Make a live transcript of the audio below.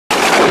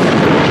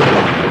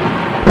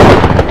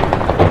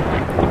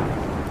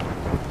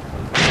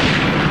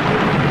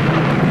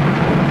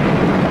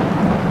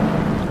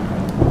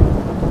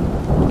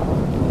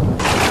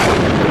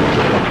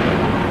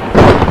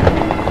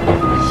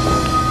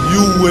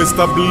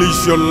establish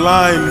your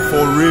line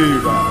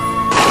forever.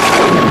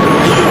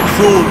 And your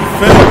throne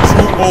fell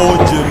through all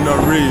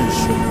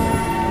generations.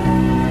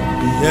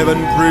 The heaven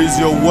praise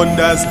your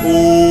wonders, O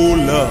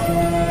Lord.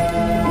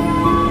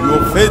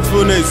 Your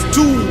faithfulness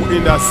too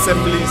in the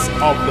assemblies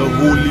of the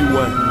holy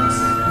ones.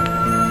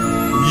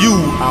 You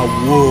are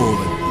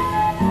worthy.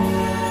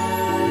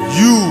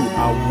 You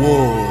are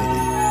worthy.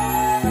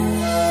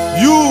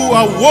 You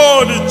are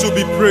worthy to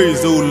be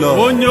praised, O Lord.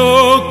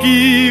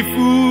 Onyoki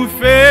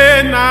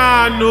fufena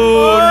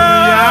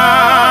nolia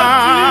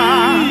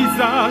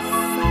Jesus.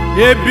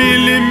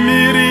 Ebili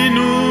miri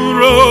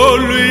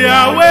nurolu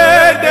ya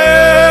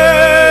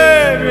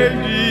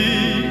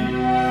wedereji.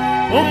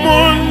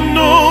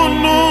 Omono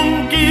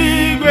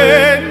nungigwe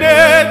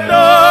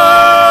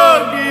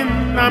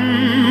netoginam.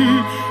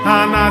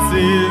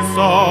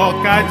 Anasinso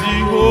ka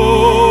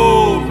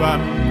Jehovah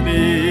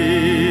mde.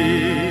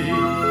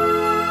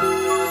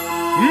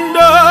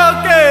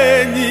 Ndoke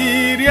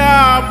nyiri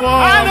abo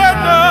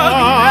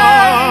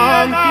anetogiwe.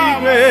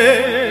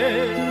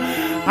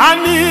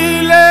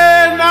 Anile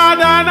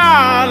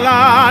nadanala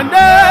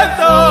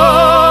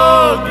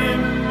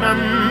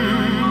netoginam.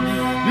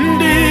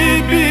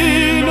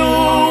 Ndibilu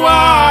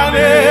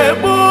wane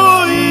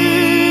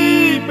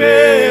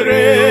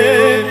buibere.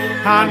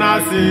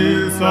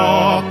 Anasinso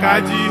ka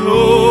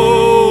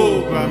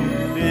Jehovah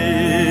mde.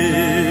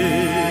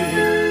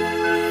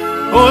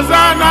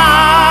 Hosanna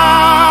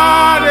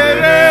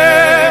rere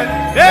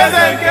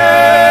ezeke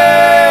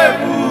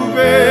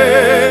bube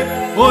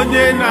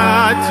onye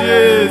na-achị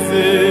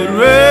eze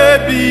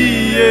rebi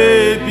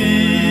ebi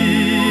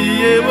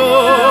ebo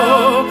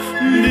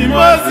ndị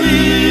mozi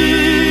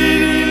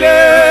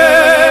niile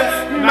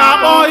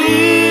na-akpọ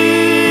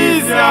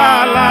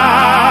isiala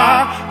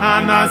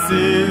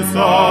anasị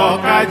nsọ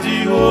ka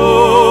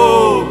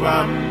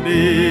Jehovah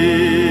mde.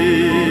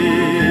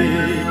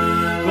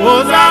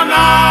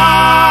 Hosanna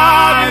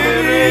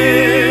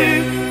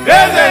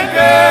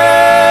ezeke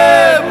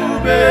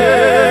bube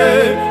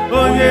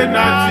onye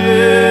na-achị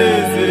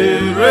eze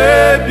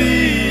rebi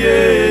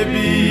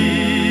ebi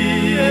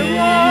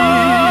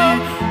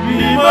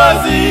ndị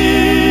mozi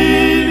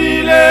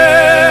niile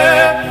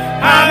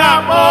a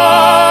na-akpọ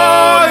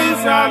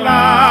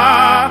isiala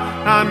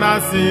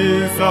anasị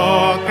nsọ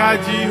ka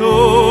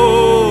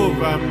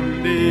Jehovah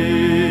mde.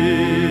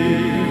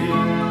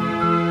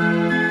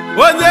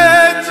 Onye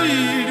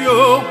chiri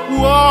okwu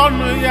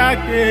ọnụ ya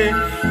ke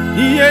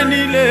ihe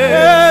niile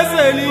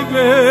eze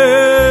eluigwe.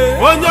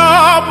 Onye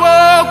ọbụ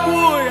okwu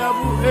ya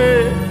bụ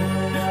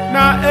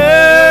na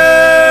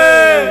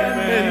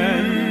amen.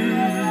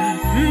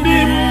 Ndị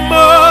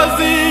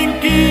mmozi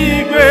nke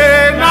igwe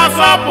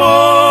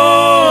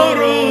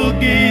na-asọpụrụ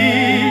gị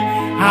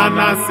ha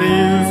na-asị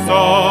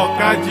nsọ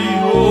ka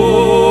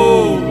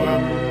Jehovah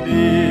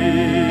mde.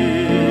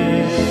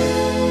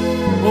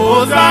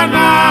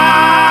 Hosanna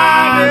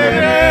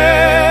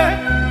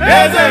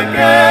eze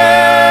nke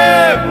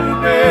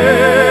ebube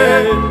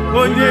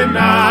onye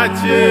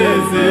na-achị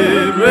eze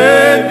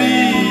rebi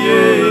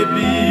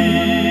ebi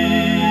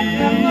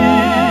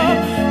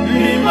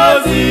ndị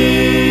mozi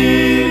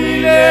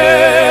niile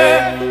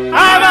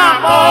a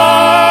na-akpọ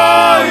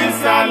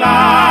isiala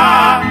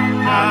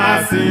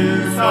asị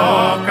nsọ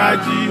ka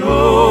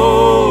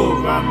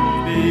Jehovah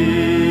mde.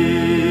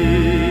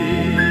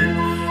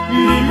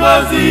 Ndị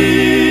mozi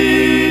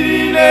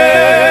niile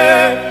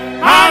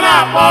a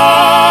na-akpọ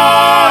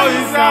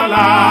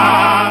isiala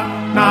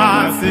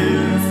na-asị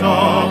nsọ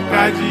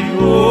ka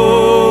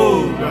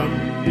Jehovah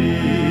mde.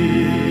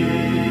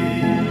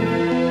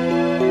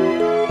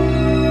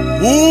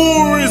 Who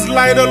is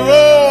like the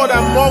Lord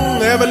among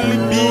heavenly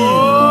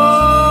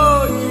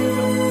beings?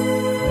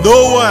 No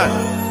one.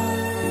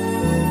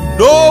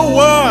 No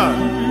one.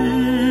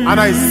 And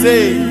I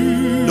say,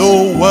 no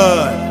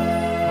one.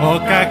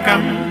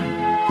 Okakam,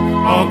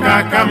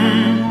 Okakam,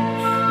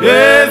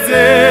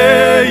 eze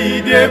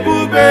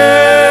idebube,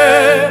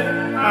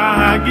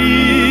 aha gị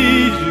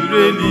juru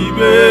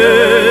eluigwe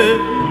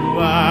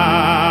n'ụwa.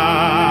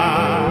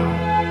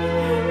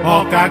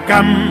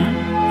 Okakam,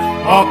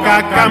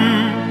 Okakam,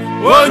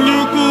 onye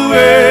ukwu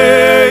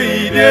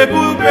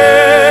idebube,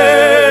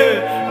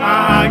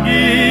 aha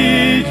gị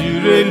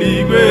juru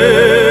eluigwe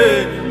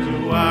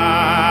n'ụwa.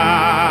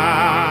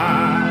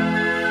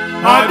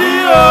 Ọ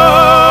dịghị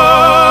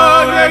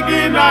onye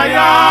gị na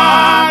ya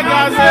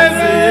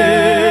ga-eze,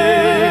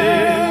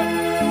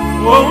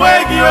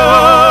 onweghị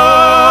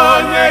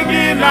onye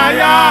gị na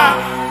ya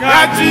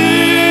ga-achị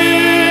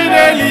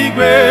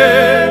n'eluigwe.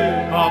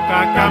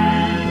 Ọkakam,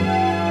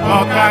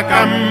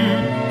 Ọkakam,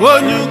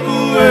 onye ukwu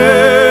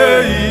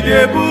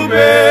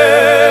idebube,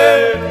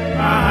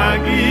 aha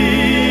gị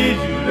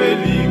juru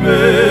eluigwe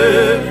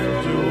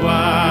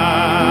n'ụwa.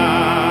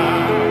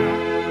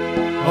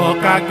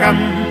 Ọkakam,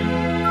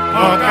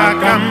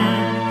 Ọkakam,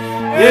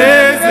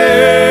 eze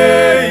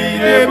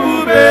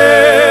idebube,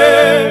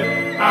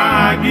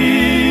 aha gị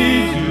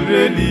juru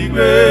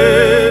eluigwe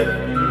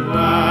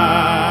n'ụwa.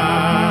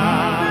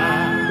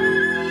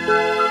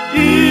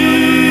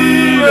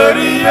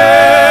 Ilori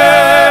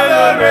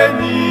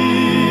eloreni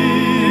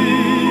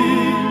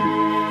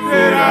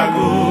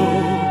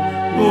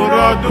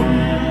ọdụm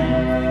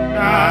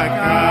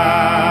n'aka.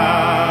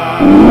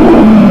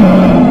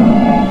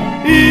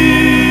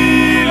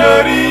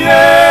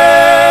 Iloriye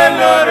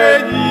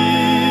lorenyi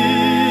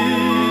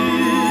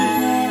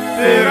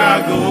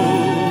serago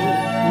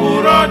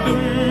bụrụ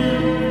ọdụm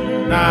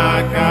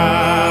n'aka.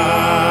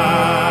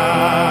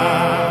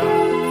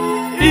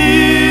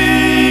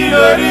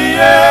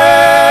 Iloriye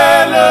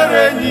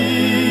lorenyi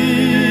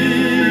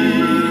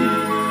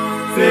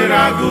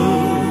serago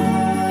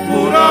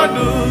bụrụ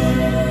ọdụm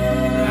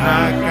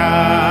n'aka.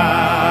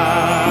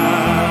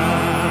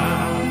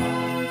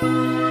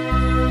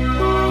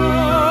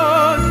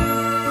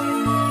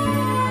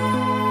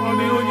 Ọ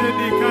dị onye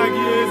dị ka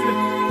gị eze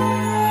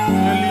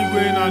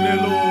n'eluigwe na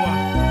n'elu ụwa.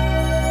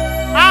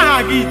 Aha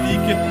gị dị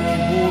ike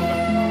Jehova.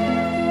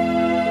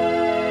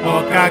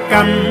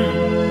 Ọkakam,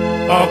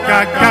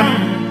 ọkakam,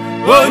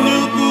 onye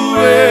ukwu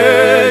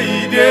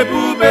ịdị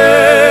ebube.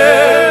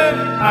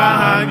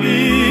 Aha gị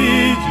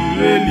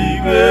juru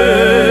eluigwe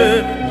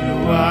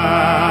jụwa.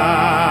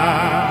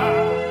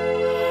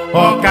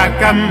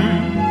 Ọkakam,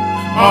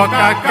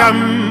 ọkakam,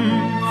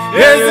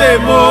 eze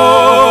mo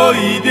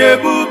ịdị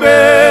ebube.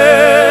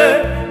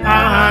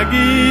 Aha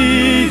gị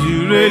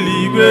juru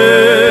eluigwe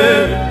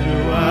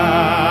jụwa.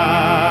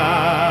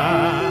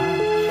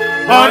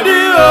 Ọ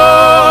dịghị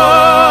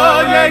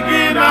onye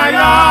gị na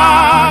ya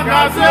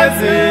ga-azụ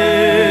eze.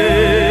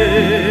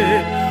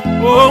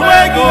 O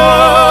nweghị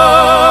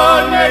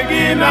onye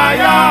gị na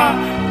ya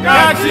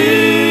ga-achị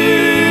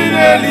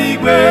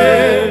n'eluigwe.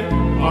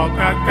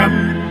 Ọkakam,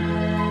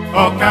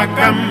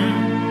 ọkakam,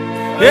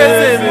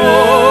 eze mo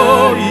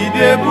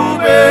ịdị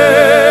ebube.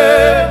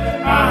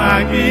 Aha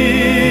gị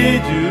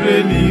juru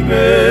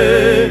eluigwe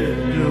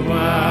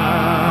jụwa.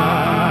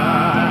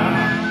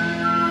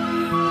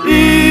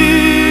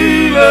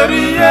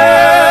 Iloriye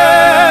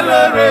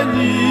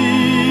lorenyi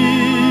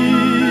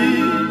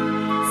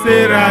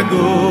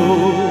serago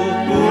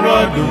bụrụ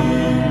ọdụm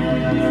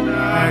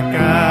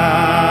n'aka.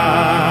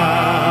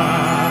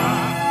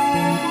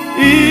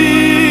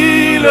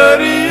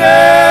 Iloriye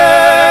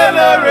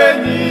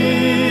lorenyi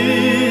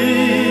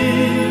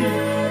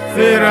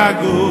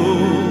serago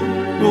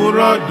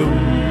bụrụ ọdụm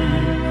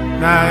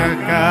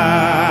n'aka.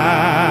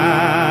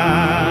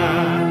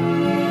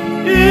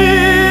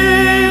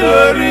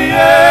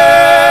 Iloriye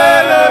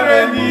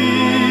lorenyi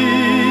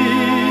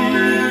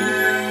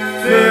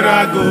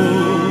serago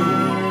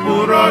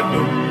bụrụ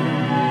ọdụm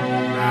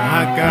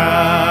n'aka.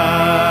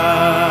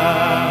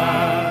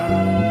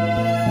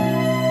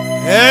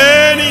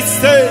 And he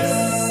says,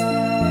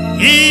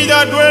 he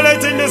that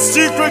dwelleth in the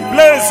secret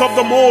place of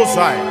the Most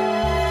High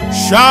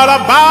shall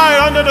abide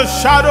under the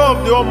shadow of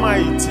the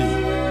Almighty.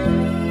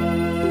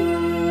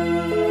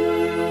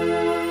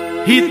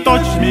 He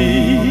touched me,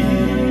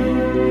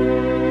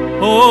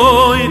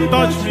 oh, he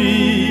touched me.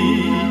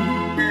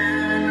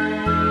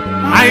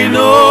 I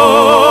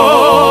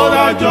know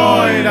the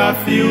joy that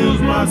fills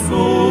my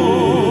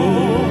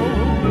soul.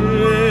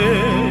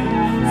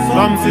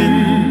 Something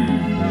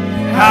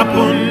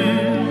happened,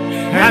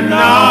 and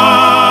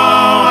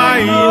now I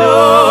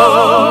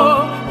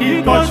know he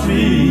touched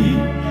me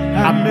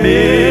and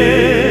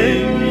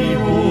made me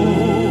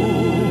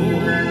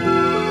whole.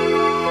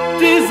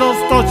 Jesus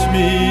touched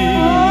me.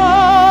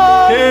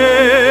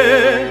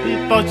 He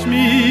touched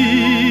me.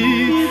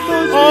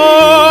 Oh,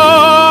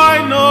 I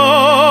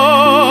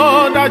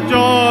know the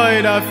joy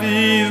that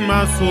fills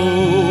my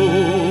soul.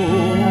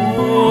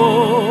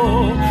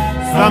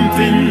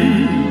 Something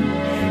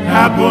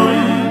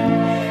happened,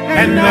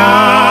 and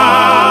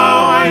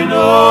now I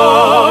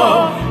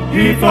know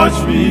he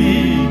touched me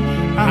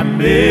and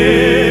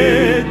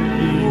made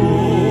me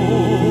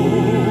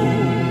whole.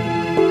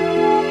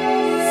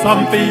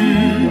 Something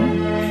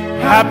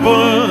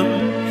happened,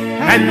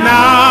 and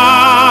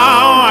now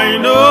I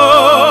know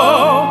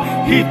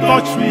he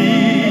touched me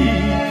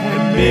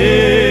and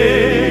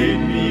made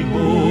me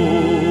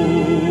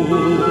whole.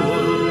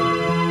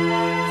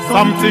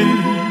 Something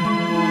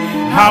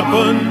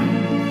happened,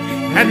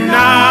 and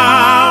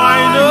now I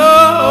know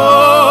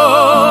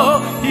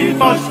he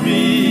touched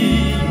me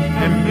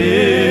and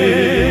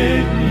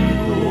made me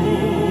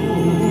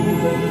whole.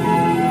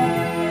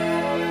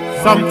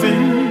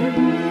 Something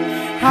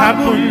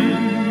happened,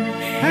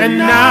 and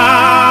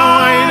now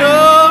I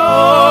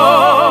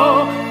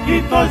know he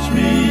touched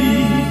me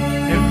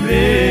and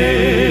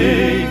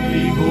made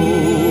me whole.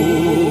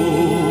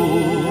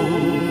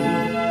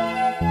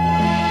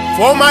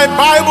 For my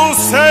Bible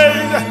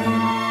said,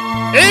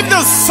 if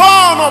the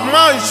Son of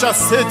Man shall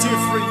set you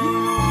free,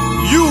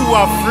 you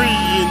are free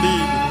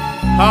indeed.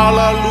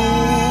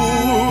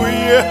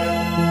 Hallelujah.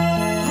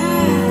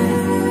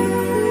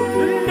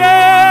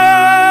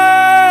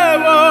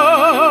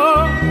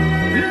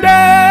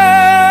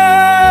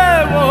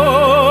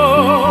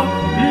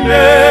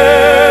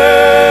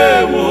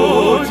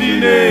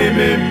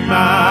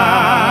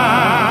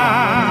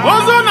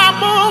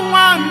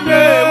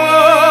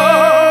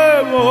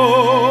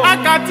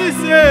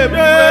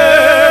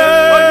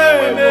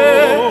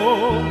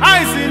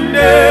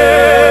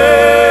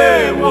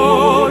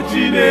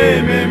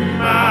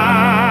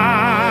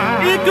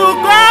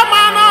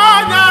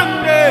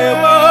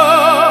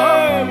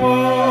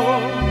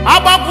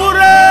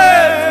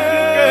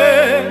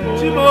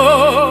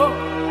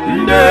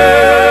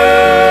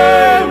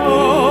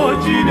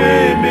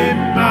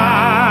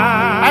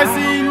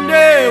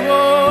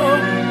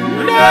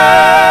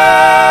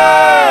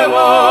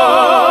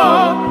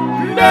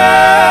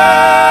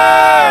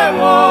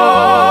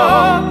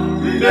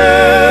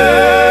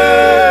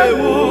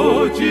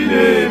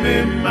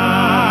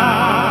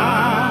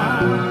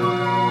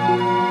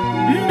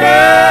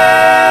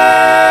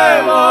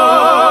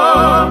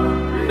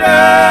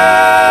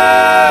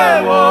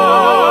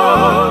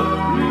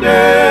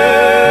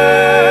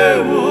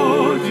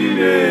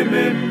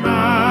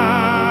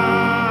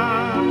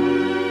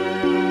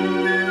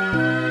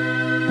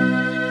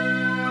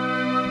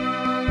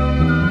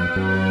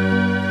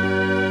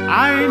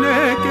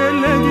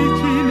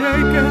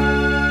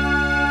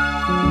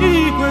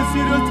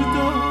 kwesịrị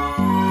otuto.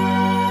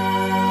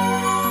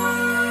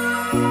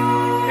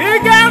 Ị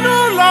gaa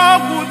n'ụlọ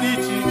ọgwụ dị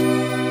iche iche,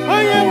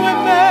 onye nwe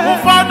mme,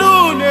 ụfọdụ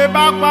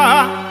na-ebe akwa,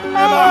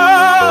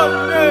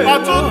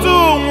 ọtụtụ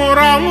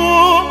nwụrụ anwụ,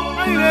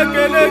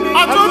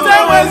 ọtụtụ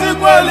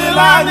enwezikwa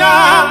olileanya.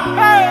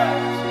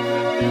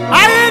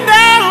 Anyị ndị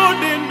ahụ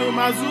dị ndụ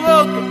ma zuo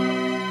oke,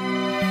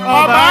 ọ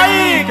bụ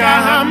anyị ka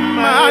ha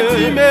mma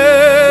time.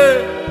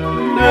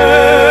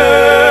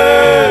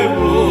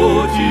 Ndewo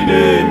chi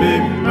na-eme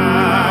mma.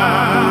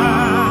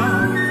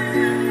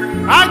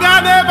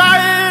 Agada ebe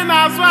anyị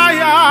na-azụ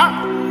ahịa,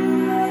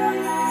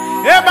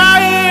 ebe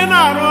anyị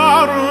na-arụ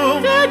ọrụ,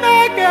 ọtụtụ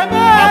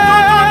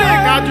dị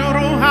ka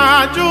jụrụ ha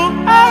ajụ.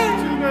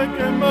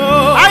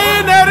 Anyị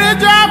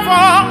na-eriju afọ,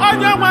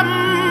 onye nwe m,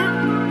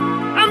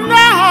 ndị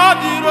ahụ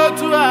dịrị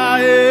otu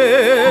anyị,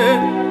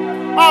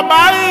 ọ bụ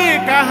anyị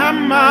ka ha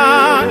mma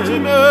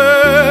time.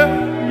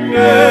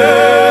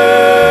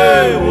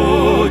 Ndewo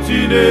chi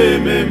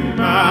na-eme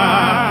mma.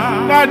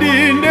 Dadi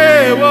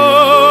ndewo,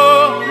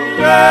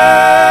 ndewo,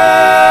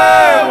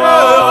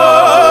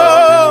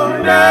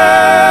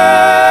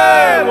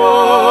 ndewo,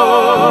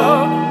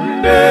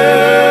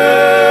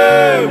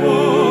 ndewo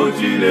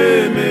chi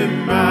na-eme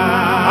mma.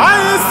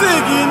 Anyị sị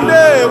gị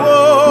ndewo,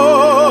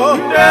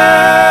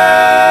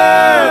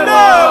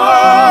 ndewo,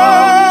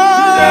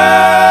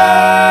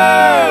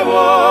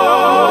 ndewo,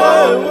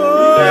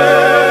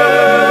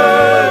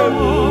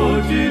 ndewo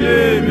chi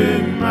na-eme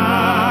mma.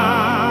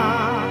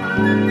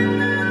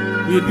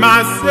 With my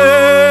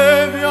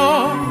Savior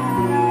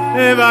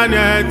ever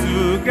near to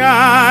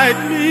guide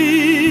me,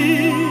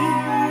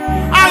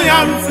 I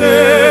am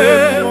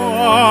safe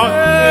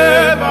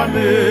forever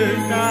may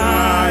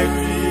guide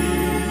me.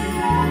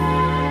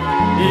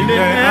 In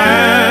the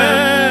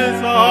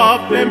hands of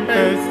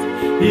tempest,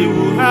 He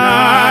will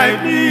hide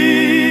me.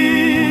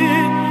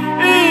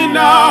 In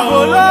the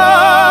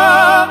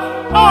hollow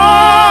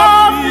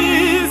of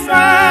His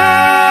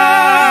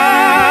hand,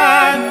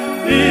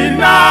 in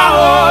the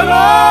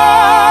hollow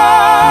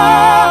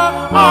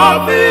of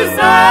His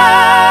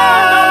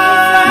hand,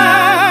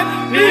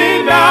 in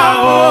the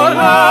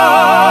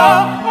hollow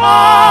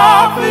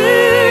of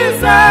His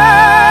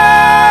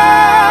hand,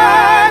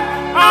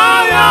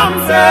 I am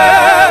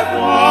safe,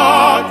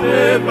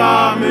 whatever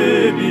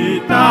may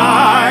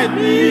betide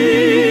me.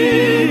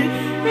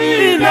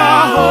 In the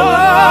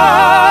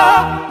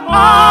hollow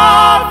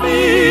of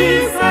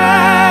His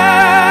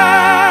hand.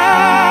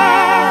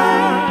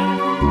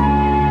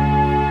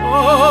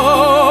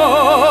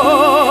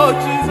 Oh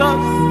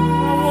Jesus,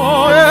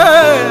 oh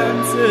I'm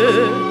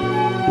saved.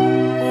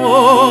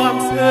 Oh I'm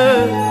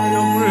saved by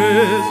Your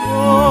grace.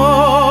 Oh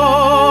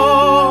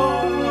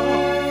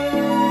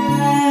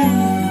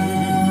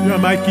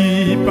You're my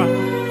keeper,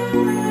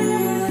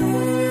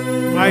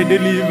 my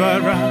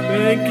deliverer.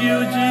 Thank you,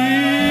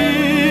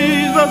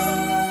 Jesus.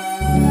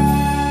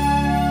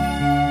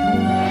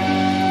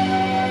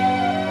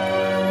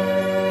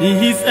 In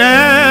His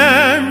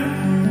hand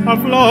of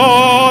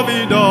love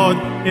He doth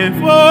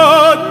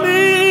enfold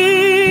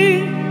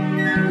me.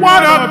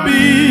 What a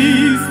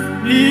peace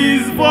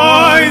His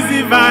voice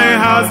divine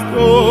has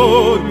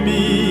told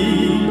me.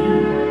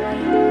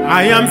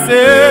 I am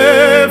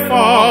safe,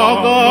 for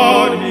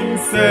God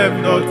Himself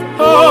doth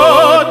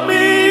hold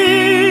me.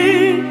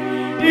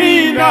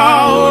 In the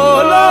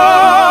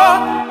hollow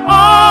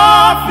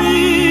of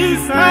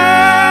His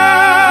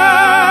hand,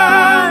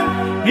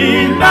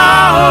 in the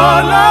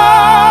hollow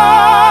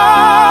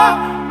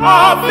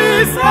of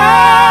His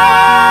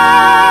hand,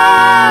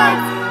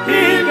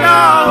 in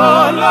the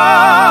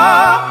hollow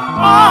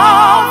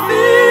of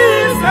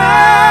His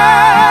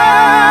hand,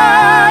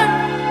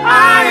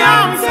 I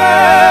am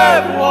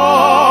safe,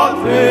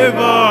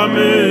 whatever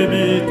may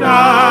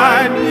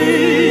betide me.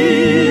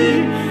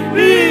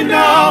 In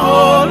the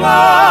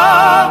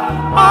hollow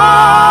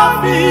of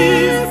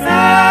His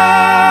hand.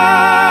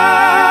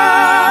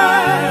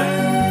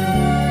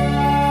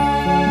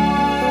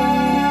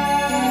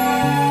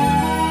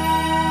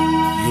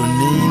 Your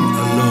name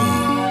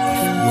alone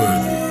is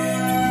worthy to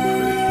be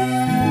praised.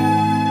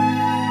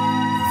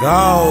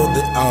 Thou,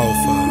 the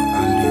Alpha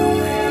and the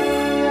Omega,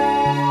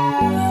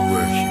 we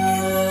worship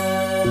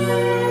You.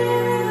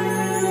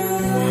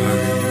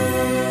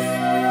 Hallelujah.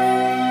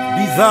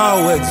 Be Thou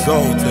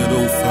exalted,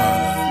 O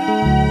Father,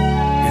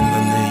 in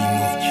the name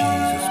of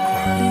Jesus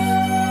Christ.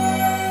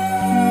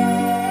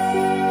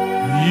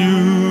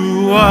 You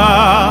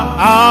are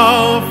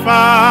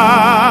Alpha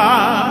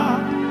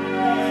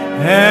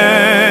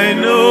and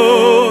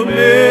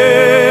Omega.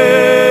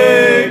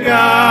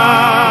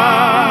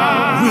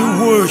 We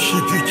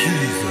worship You,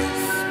 Jesus.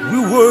 We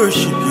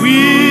worship You. We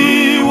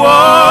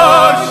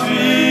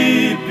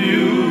worship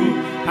You,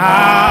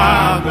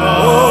 our God.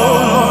 Oh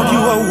Lord,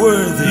 You are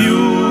worthy.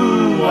 You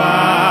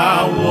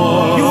are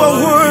worthy. You are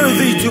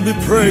worthy to be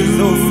praised,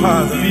 O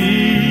Father. Be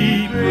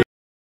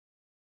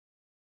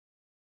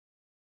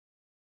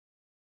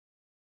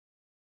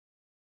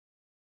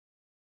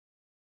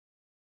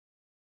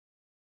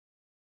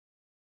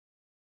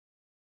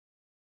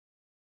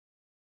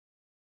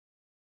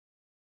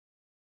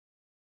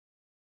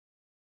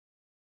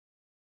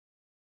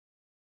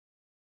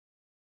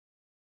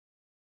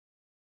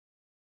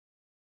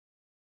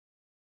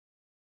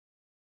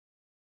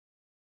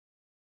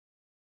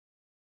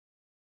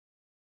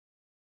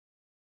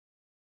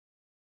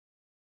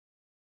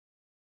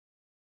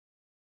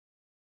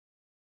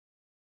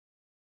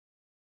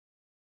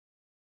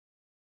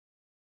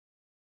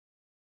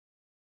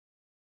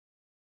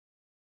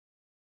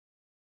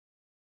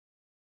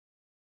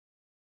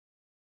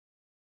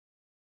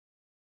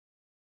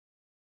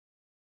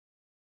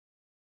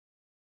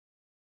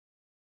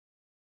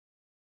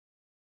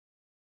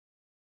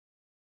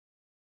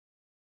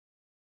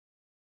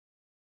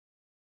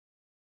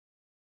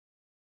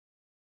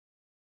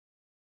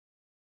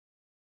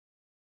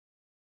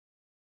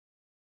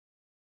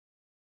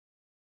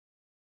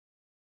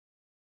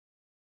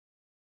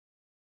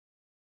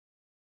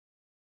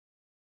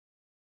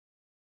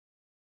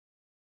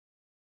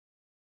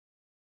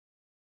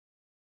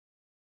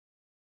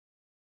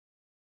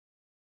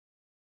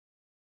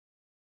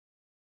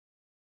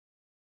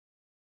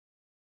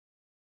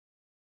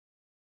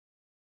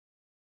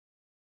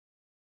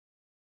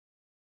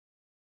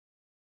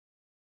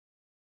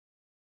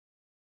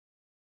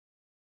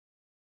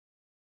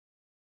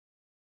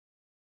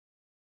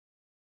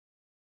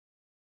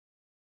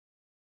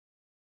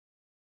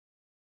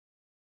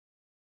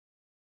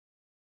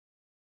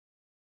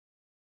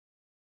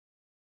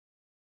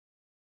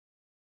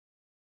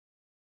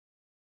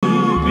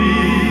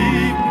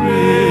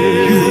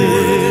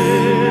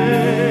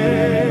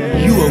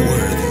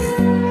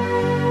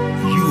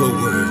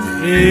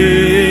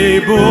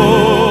Ebo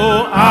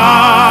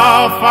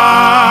Alpha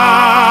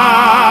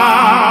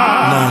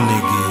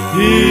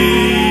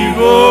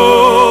Ibo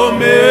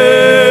Omega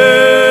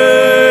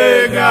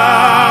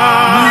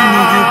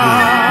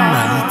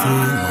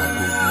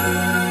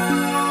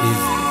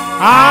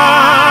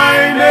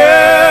I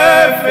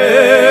never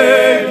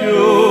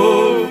you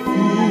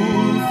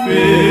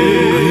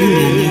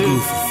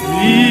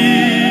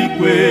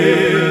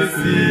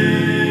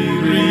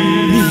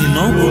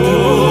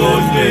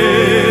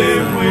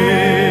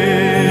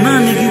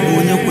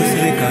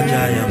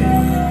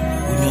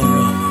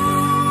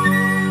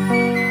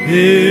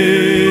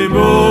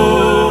Ebo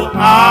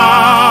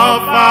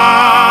Alpha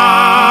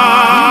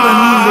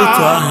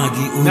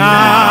na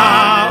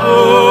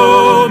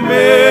Omega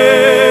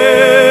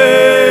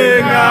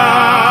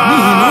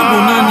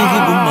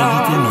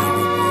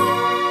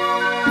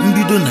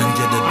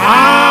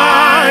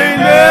I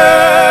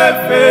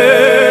never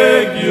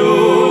you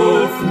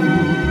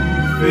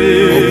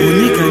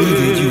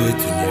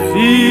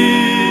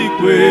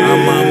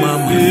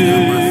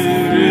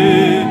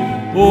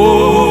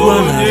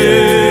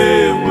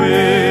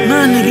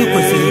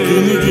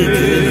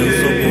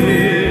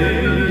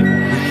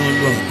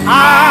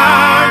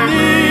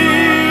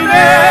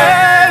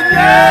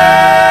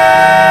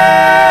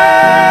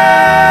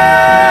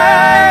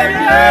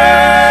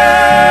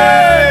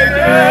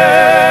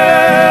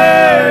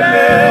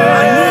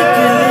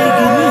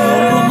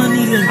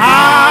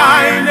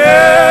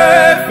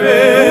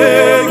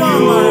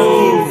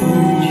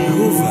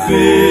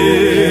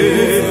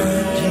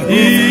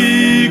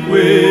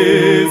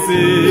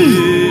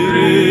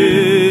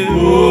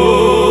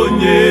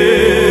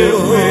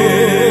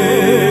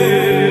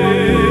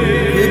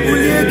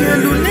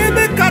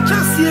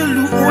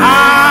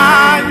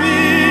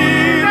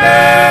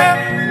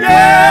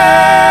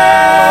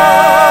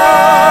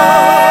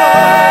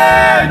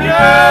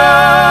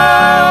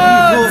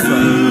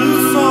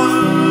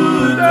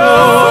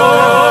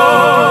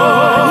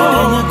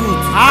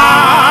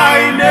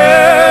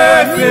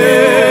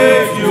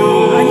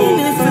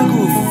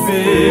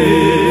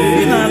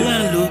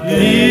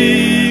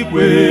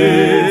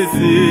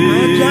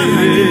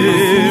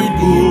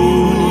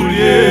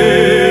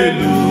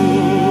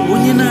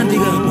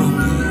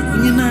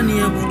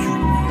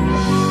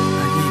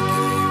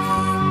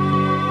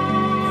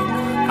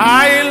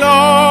I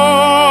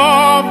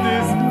love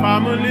this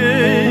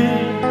family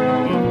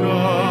of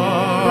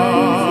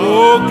God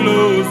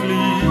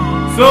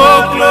so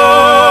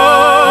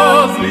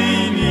closely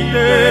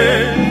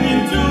knitted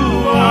into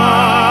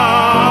one.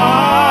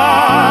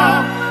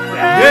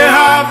 They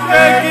have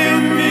taken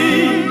me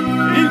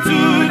into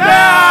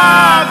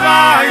that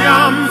I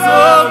am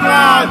so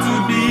glad to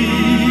be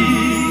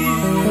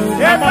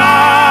a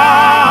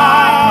part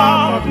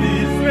of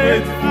this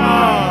great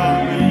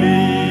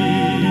family.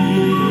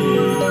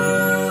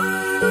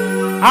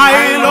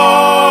 I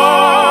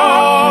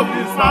love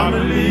this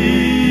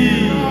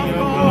family of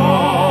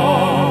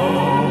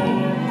God,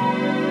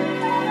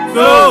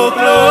 so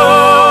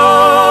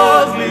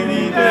closely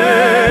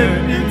knitted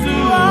into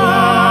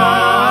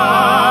one.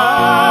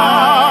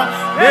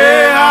 They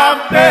have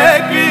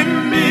taken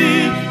me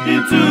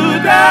into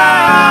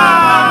that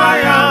I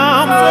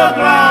am so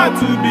glad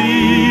to be.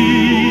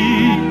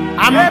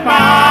 I'm a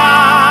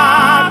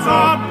part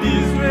of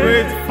this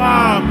great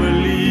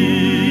family.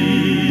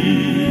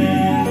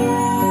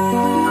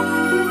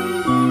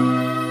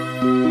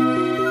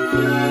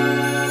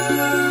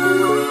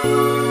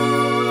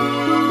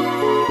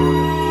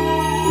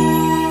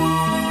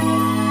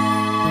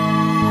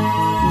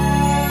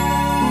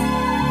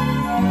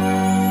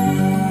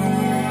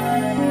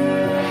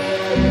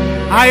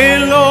 I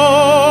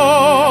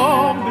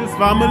love this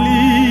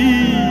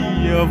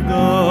family of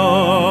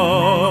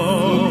God,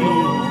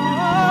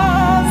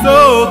 so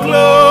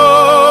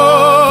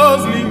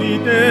closely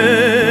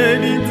knitted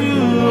into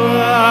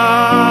one.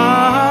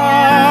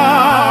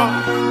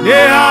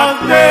 They have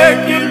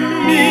taken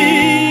me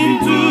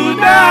into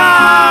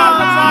that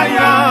I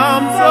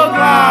am so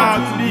glad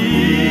to be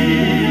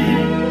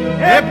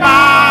a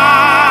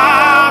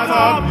part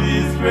of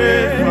this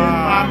great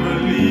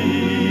family.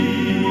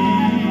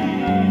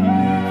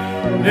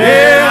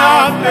 They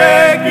have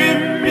taken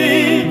me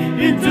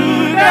into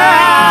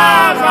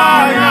that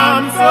I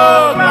am so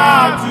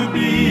glad to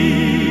be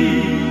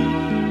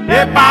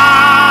a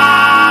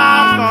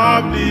part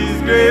of this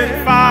great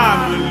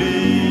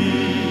family.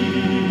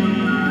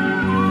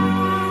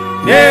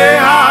 They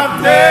have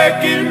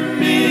taken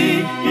me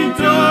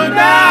into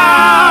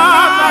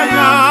that I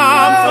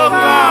am so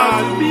glad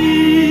to be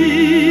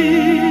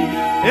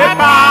a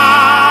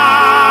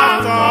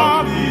part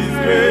of this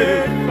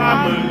great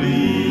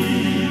family.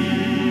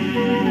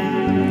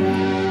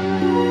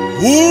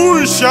 Who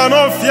shall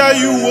not fear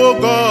you, O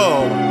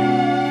God,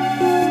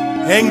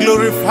 and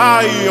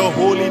glorify your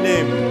holy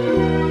name?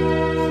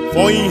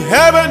 For in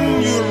heaven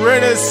you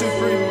reign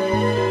supreme.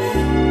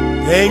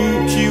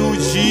 Thank you,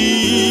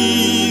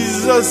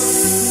 Jesus.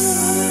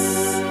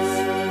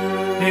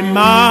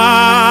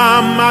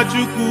 Mama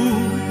Chuku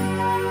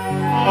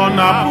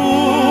Onapu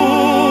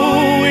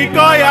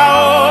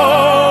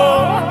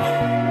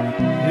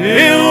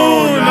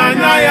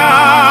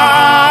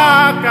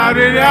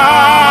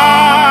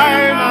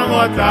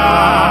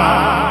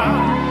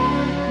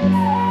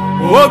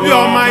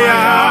obiọma ya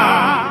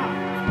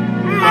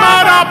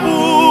mmadụ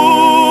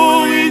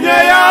inye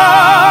ya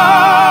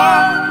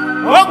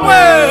o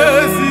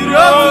kwesịrị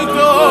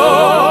otuto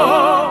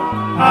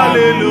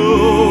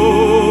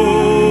haleluya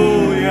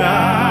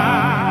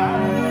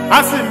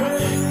asị m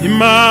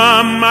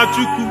Imama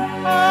Chukwu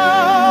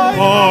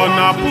ọ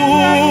na-apụ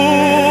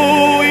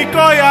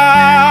iko ya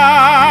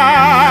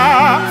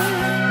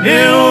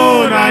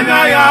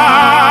ịhụnanya ya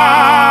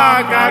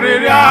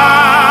karịrị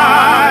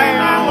anyị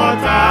na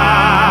nghọta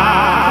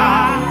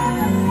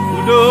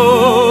udo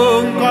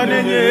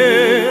nkọnenye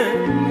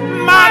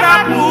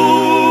mmadụ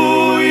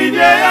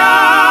inye ya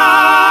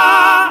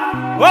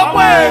o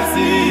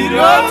kwesịrị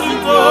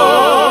otuto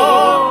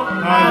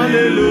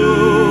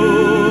haleluya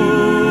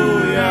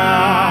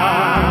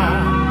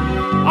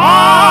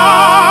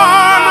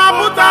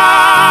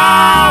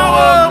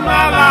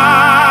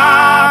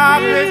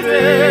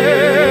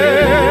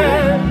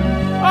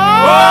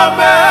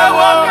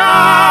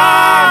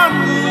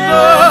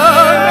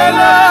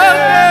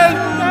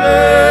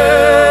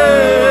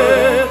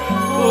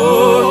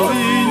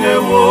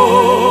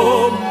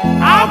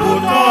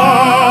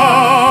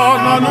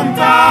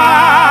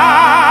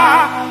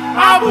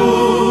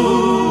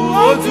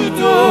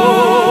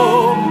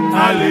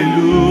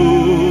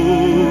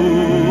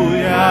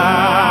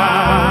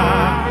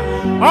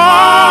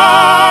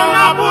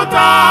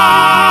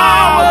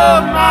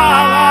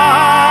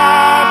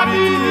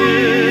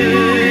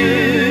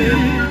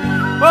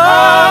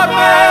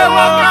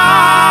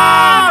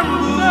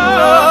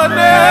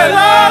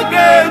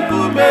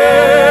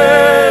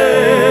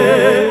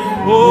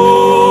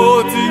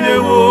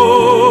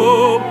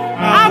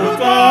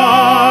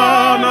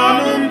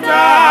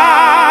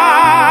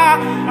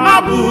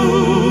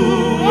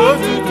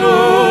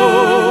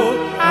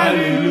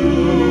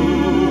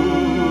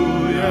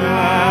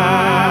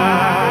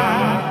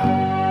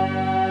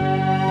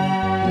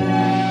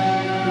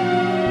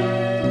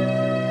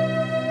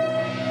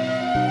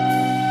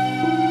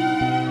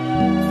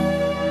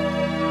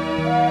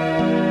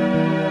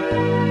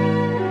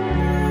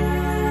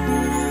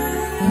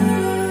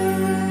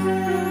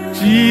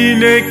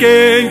Chineke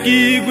nke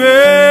igwe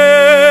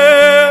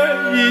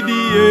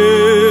ịdị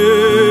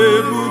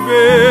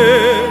ebube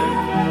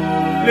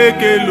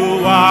lekele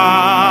ụwa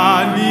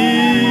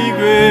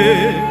n'igwe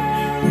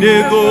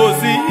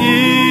na-egosi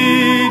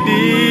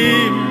ịdị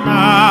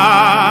mma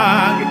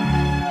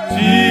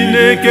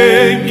Chineke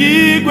nke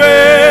igwe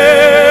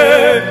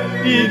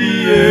ịdị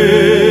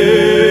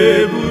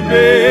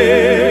ebube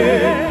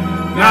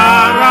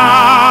nara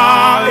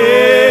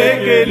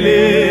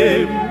ekele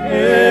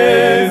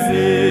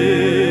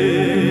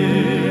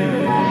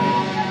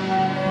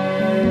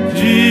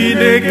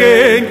Chineke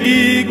nke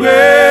igwe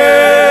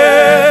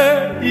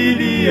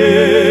ịdị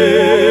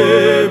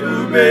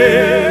ebube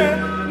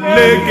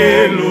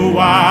lekele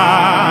ụwa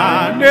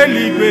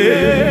n'eluigwe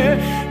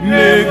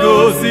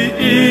na-egosi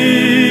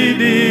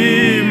ịdị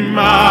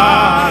mma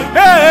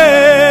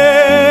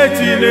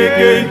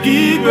Chineke nke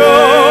igwe